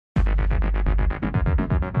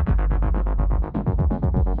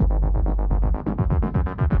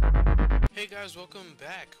Hey guys, welcome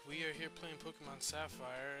back. We are here playing Pokemon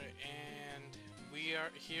Sapphire, and we are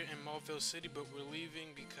here in Mauville City, but we're leaving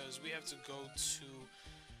because we have to go to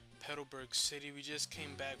Petalburg City. We just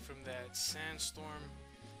came back from that sandstorm,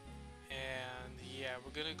 and yeah, we're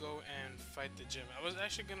gonna go and fight the gym. I was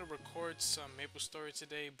actually gonna record some Maple Story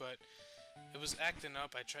today, but it was acting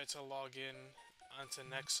up. I tried to log in onto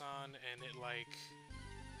Nexon, and it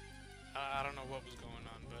I don't know what was going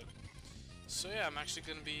on, but... So yeah, I'm actually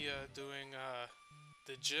going to be doing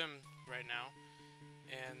the gym right now,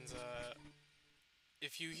 and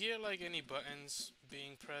if you hear like any buttons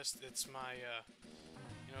being pressed, it's my,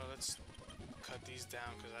 let's cut these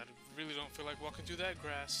down because I really don't feel like walking through that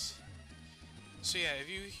grass. So yeah, if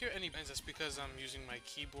you hear any buttons, that's because I'm using my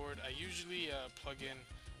keyboard. I usually plug in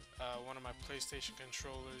one of my PlayStation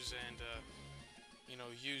controllers and,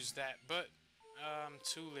 use that, but I'm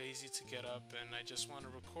too lazy to get up, and I just want to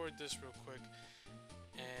record this real quick.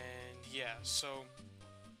 And yeah, so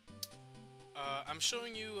I'm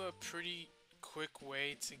showing you a pretty quick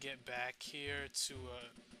way to get back here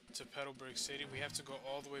to Petalburg City. We have to go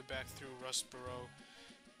all the way back through Rustboro,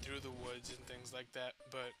 through the woods and things like that.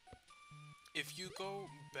 But if you go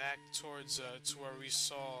back towards to where we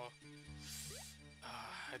saw,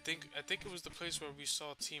 I think it was the place where we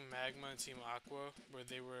saw Team Magma and Team Aqua, where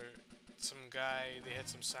they were they had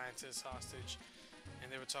some scientists hostage,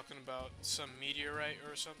 and they were talking about some meteorite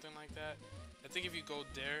or something like that. I think if you go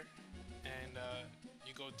there, and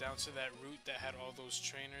you go down to that route that had all those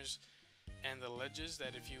trainers and the ledges,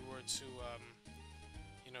 that if you were to,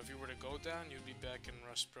 if you were to go down, you'd be back in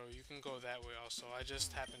Rustboro. You can go that way also. I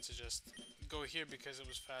just happened to just go here because it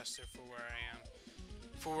was faster for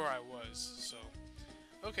where I was, so...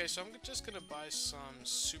 Okay, so I'm just gonna buy some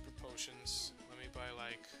super potions. Let me buy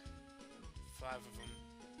like 5 of them,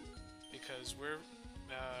 because we're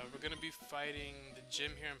gonna be fighting the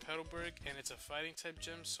gym here in Petalburg, and it's a fighting type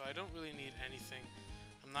gym, so I don't really need anything.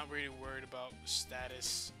 I'm not really worried about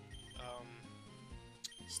status.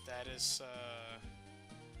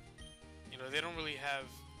 They don't really have,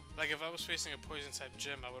 like, if I was facing a poison type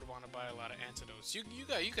gym, I would want to buy a lot of antidotes. You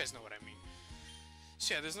guys know what I mean.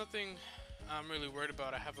 So yeah, there's nothing I'm really worried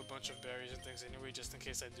about. I have a bunch of berries and things anyway, just in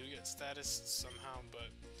case I do get status somehow,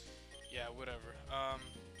 but yeah, whatever.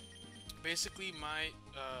 Basically, my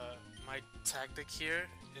tactic here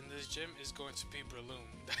in this gym is going to be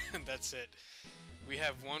Breloom. That's it. We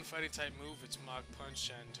have one fighting type move, it's Mach Punch,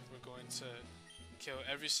 and we're going to kill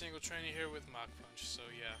every single trainer here with Mach Punch, so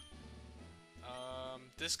yeah.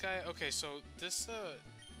 This guy, okay, so this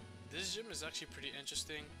gym is actually pretty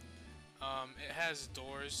interesting. It has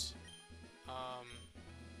doors,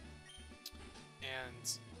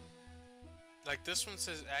 and like this one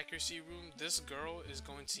says accuracy room. This girl is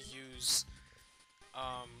going to use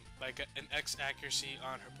like an X accuracy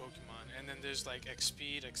on her Pokemon, and then there's like X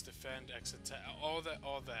speed, X defend, X attack, all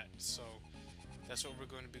that. So that's what we're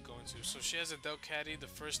going to be going to. So she has a Delcatty. The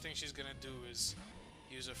first thing she's gonna do is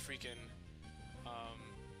use a freaking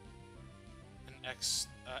an X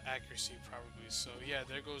accuracy probably. So yeah,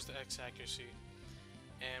 there goes the X accuracy,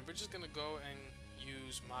 and we're just gonna go and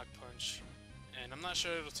use Mach Punch. And I'm not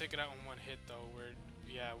sure it'll take it out in one hit though.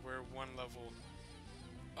 We're one level.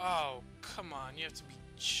 Oh, come on, you have to be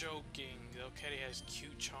joking. Delcatty has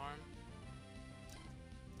cute charm.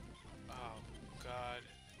 Oh god.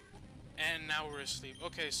 And now we're asleep.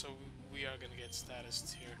 Okay, so we are gonna get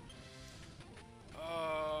status here.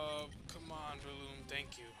 Oh, come on, Breloom,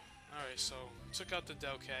 thank you. Alright, so took out the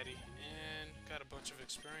Delcatty and got a bunch of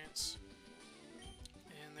experience.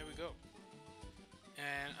 And there we go.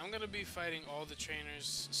 And I'm gonna be fighting all the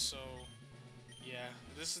trainers, so yeah,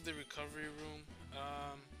 this is the recovery room.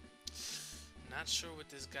 Not sure what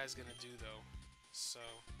this guy's gonna do though, so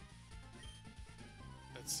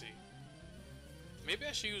let's see. Maybe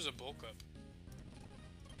I should use a bulk up.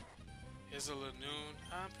 Here's a Lanoon.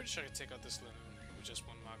 I'm pretty sure I can take out this Lanoon with just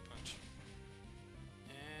one Mach Punch.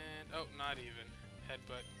 And oh, not even.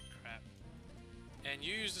 Headbutt. Crap. And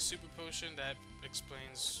you use the super potion, that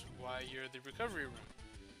explains why you're the recovery room.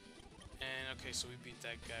 And okay, so we beat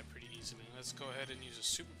that guy pretty easily. Let's go ahead and use a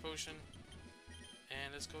super potion,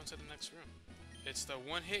 and let's go into the next room. It's the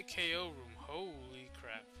one-hit KO room. Holy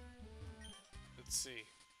crap. Let's see.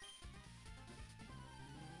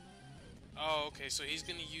 Oh, okay, so he's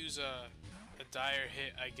gonna use a dire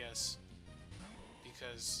hit, I guess,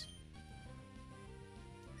 because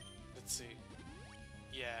let's see.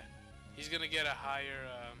 Yeah. He's gonna get a higher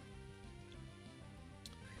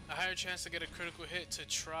chance to get a critical hit to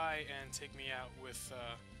try and take me out with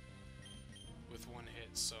one hit.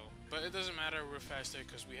 So, but it doesn't matter. We're faster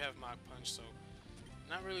because we have Mach Punch. So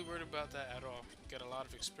not really worried about that at all. Get a lot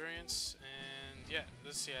of experience, and yeah,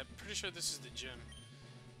 let's see. I'm pretty sure this is the gym.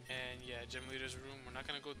 And yeah, gym leader's room. We're not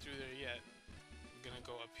gonna go through there yet. We're gonna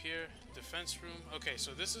go up here, defense room. Okay,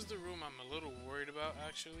 so this is the room I'm a little worried about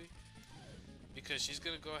actually, because she's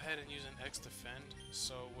gonna go ahead and use an X defend.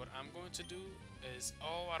 So what I'm going to do is,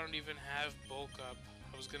 oh, I don't even have bulk up.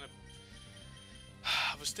 I was thinking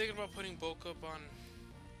about putting bulk up on.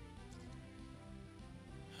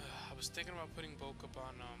 I was thinking about putting bulk up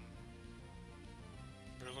on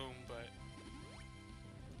Breloom, but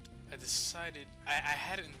I decided I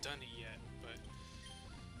hadn't done it yet. But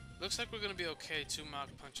looks like we're gonna be okay. 2 Mach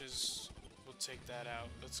punches will take that out.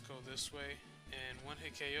 Let's go this way. And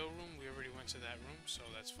 1-hit KO room, we already went to that room, so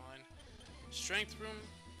that's fine. Strength room,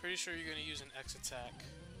 pretty sure you're gonna use an X attack.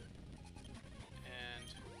 And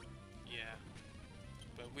yeah,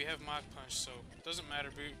 but we have Mach punch, so it doesn't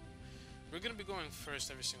matter. We're gonna be going first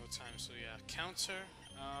every single time, so yeah. Counter,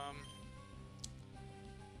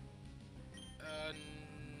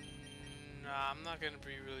 nah, I'm not gonna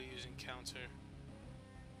be really using counter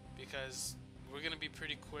because we're gonna be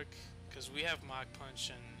pretty quick because we have Mach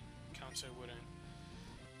punch and counter wouldn't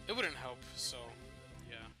help. So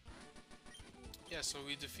yeah, so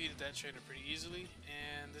we defeated that trainer pretty easily,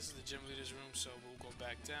 and this is the gym leader's room, so we'll go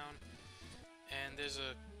back down, and there's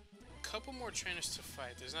a couple more trainers to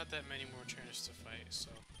fight. There's not that many more trainers to fight,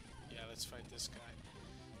 so yeah, let's fight this guy.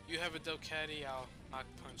 You have a Delcatty, I'll Mach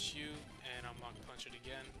punch you, and I'll Mach punch it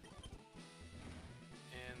again.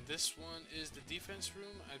 And this one is the defense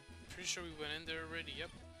room. I'm pretty sure we went in there already.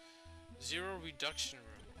 Yep. 0 reduction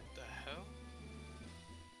room. What the hell?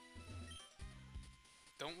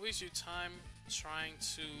 Don't waste your time trying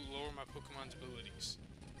to lower my Pokemon's abilities.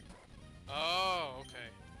 Oh,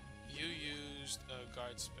 okay. You used a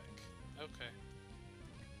guard spec. Okay.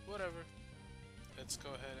 Whatever. Let's go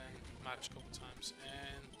ahead and match a couple times.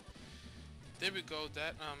 And there we go.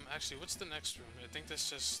 That, actually, what's the next room? I think that's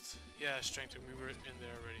just, yeah, strength room. We were in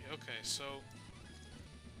there already. Okay, so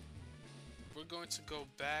we're going to go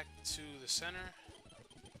back to the center.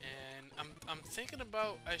 And I'm thinking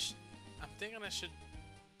about, I'm thinking I should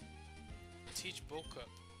teach bulk up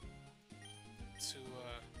to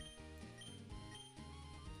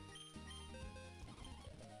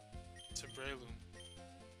Breloom.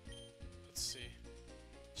 Let's see.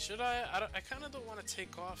 Should I kind of don't want to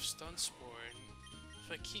take off Stun Spore, and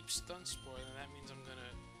if I keep Stun Spore, then that means I'm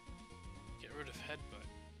gonna get rid of Headbutt.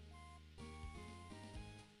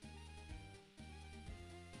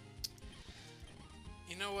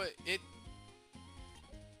 You know what?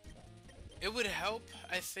 It would help,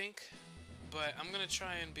 I think, but I'm gonna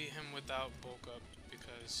try and beat him without bulk up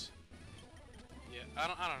because, yeah, I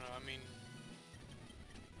don't know. I mean,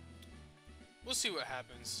 we'll see what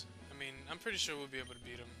happens. I mean, I'm pretty sure we'll be able to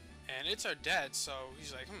beat him. And it's our dad, so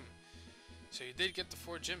he's like, so you did get the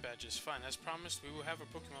 4 gym badges. Fine, as promised, we will have a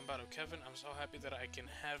Pokemon battle. Kevin, I'm so happy that I can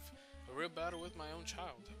have a real battle with my own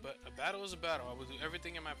child. But a battle is a battle. I will do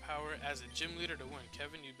everything in my power as a gym leader to win.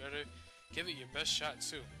 Kevin, you better give it your best shot,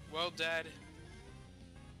 too. Well, Dad,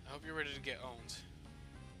 I hope you're ready to get owned.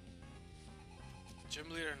 Gym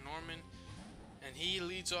leader Norman, and he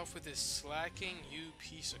leads off with his slacking, you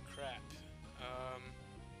piece of crap.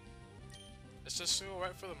 Let's just go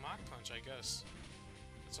right for the Mach punch, I guess.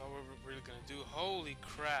 That's all we're really gonna do. Holy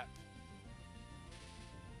crap.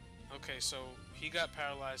 Okay, so he got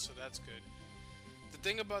paralyzed, so that's good. The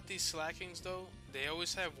thing about these slackings, though, they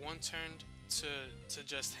always have one turn to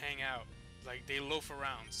just hang out. Like, they loaf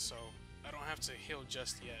around, so I don't have to heal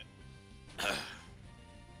just yet.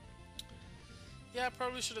 Yeah, I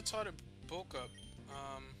probably should have taught it bulk up.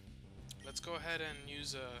 Let's go ahead and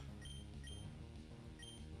use a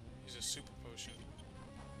super potion.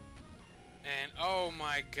 And oh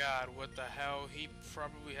my god, what the hell? He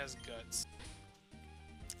probably has guts.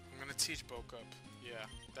 I'm gonna teach bulk up. Yeah,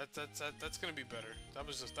 that's gonna be better. That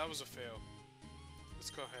was a fail. Let's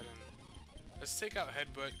go ahead and let's take out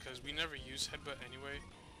Headbutt because we never use Headbutt anyway.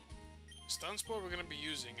 Stun Spore we're gonna be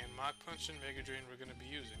using, and Mach Punch and Mega Drain we're gonna be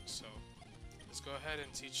using. So let's go ahead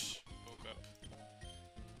and teach bulk up.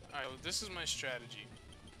 Alright, well, this is my strategy.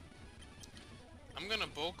 I'm gonna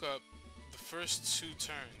bulk up the first 2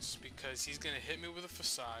 turns because he's gonna hit me with a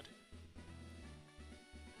facade,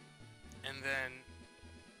 and then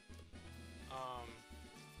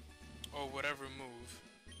or whatever move,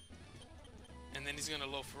 and then he's gonna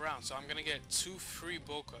loaf around. So I'm gonna get 2 free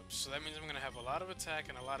bulk ups. So that means I'm gonna have a lot of attack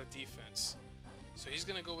and a lot of defense. So he's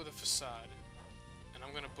gonna go with a facade, and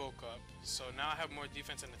I'm gonna bulk up. So now I have more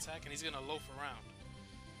defense and attack, and he's gonna loaf around.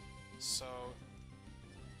 So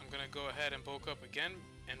I'm gonna go ahead and bulk up again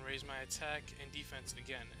and raise my attack and defense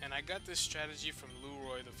again. And I got this strategy from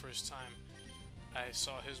Leroy the first time I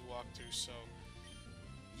saw his walkthrough, so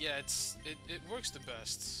yeah, it works the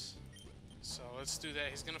best. So let's do that.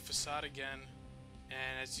 He's gonna facade again,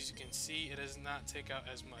 and as you can see, it does not take out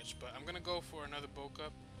as much, but I'm gonna go for another bulk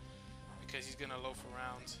up because he's gonna loaf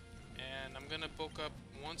around, and I'm gonna bulk up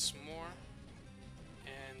once more,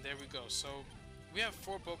 and there we go. So we have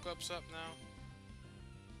 4 bulk ups up now.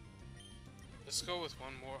 Let's go with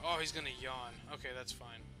one more. Oh, he's gonna yawn. Okay, that's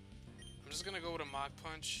fine. I'm just gonna go with a Mach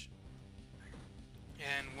Punch,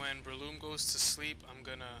 and when Breloom goes to sleep, I'm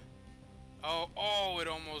gonna... Oh, it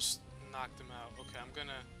almost knocked him out. Okay, I'm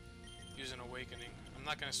gonna use an Awakening. I'm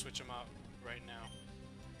not gonna switch him out right now.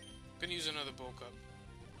 I'm gonna use another bulk up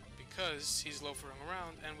because he's loafering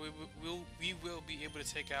around, and we will be able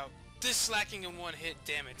to take out this slacking in one hit.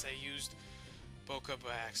 Damn it, I used bulk up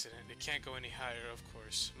by accident. It can't go any higher, of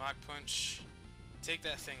course. Mach Punch, take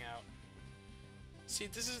that thing out. See,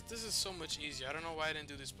 this is so much easier. I don't know why I didn't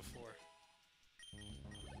do this before.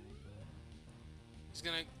 He's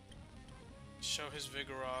gonna show his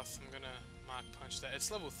Vigoroth. I'm gonna Mach Punch that. It's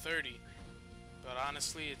level 30, but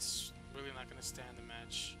honestly, it's really not gonna stand the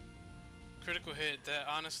match. Critical hit, that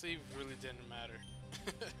honestly really didn't matter.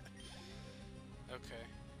 Okay,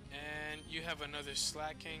 and you have another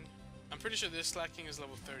Slacking. I'm pretty sure this Slacking is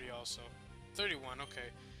level 30 also. 31, okay.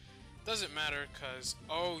 Doesn't matter, cause,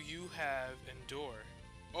 oh, you have Endure.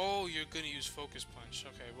 Oh, you're gonna use Focus Punch.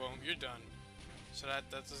 Okay, well, you're done. So that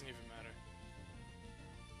doesn't even matter.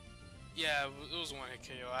 Yeah, it was a one-hit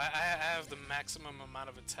KO. I have the maximum amount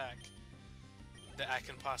of attack that I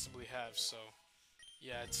can possibly have, so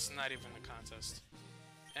yeah, it's not even a contest.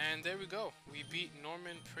 And there we go. We beat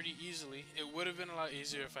Norman pretty easily. It would have been a lot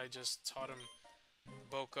easier if I just taught him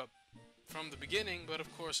bulk up from the beginning, but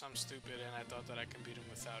of course I'm stupid and I thought that I can beat him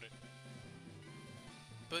without it.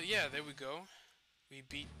 But yeah, there we go. We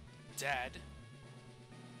beat Dad.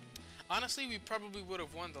 Honestly, we probably would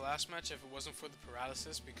have won the last match if it wasn't for the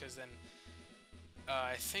paralysis, because then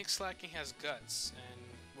I think Slacking has Guts, and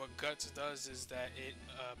what Guts does is that it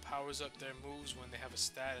powers up their moves when they have a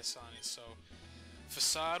status on it. So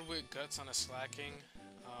Facade with Guts on a Slacking,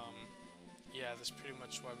 yeah, that's pretty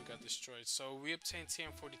much why we got destroyed. So we obtained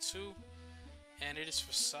TM42, and it is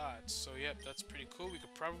Facade. So yep, that's pretty cool. We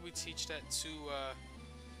could probably teach that to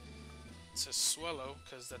Swallow,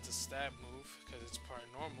 because that's a stab move, because it's part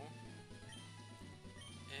normal.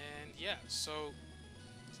 And yeah, so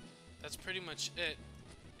that's pretty much it.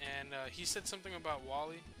 And he said something about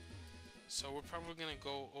Wally, so we're probably gonna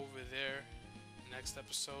go over there next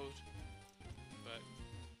episode. But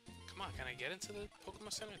come on, can I get into the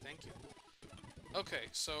Pokemon Center? Thank you. Okay,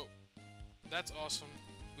 so that's awesome.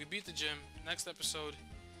 We beat the gym. Next episode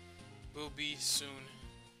will be soon,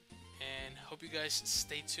 and hope you guys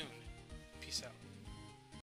stay tuned. Peace out.